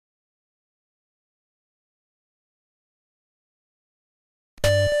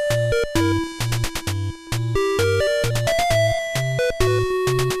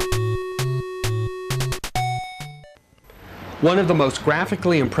One of the most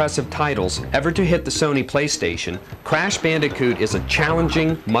graphically impressive titles ever to hit the Sony PlayStation, Crash Bandicoot is a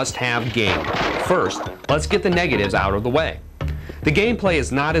challenging, must-have game. First, let's get the negatives out of the way. The gameplay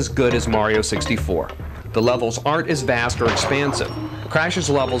is not as good as Mario 64. The levels aren't as vast or expansive. Crash's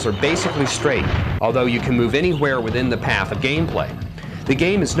levels are basically straight, although you can move anywhere within the path of gameplay. The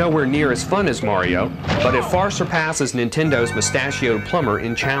game is nowhere near as fun as Mario, but it far surpasses Nintendo's mustachioed plumber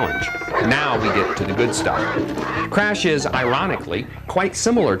in challenge. Now we get to the good stuff. Crash is, ironically, quite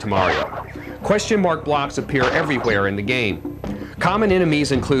similar to Mario. Question mark blocks appear everywhere in the game. Common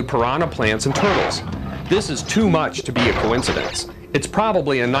enemies include piranha plants and turtles. This is too much to be a coincidence. It's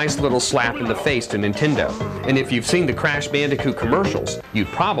probably a nice little slap in the face to Nintendo, and if you've seen the Crash Bandicoot commercials, you'd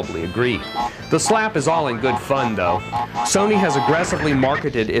probably agree. The slap is all in good fun, though. Sony has aggressively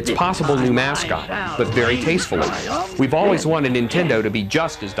marketed its possible new mascot, but very tastefully. We've always wanted Nintendo to be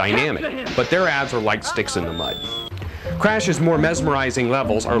just as dynamic, but their ads are like sticks in the mud. Crash's more mesmerizing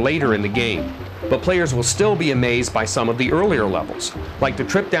levels are later in the game, but players will still be amazed by some of the earlier levels, like the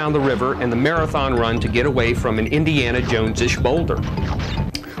trip down the river and the marathon run to get away from an Indiana Jones-ish boulder.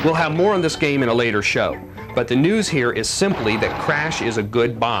 We'll have more on this game in a later show, but the news here is simply that Crash is a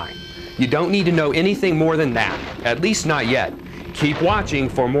good buy. You don't need to know anything more than that, at least not yet. Keep watching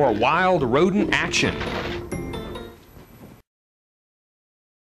for more wild rodent action.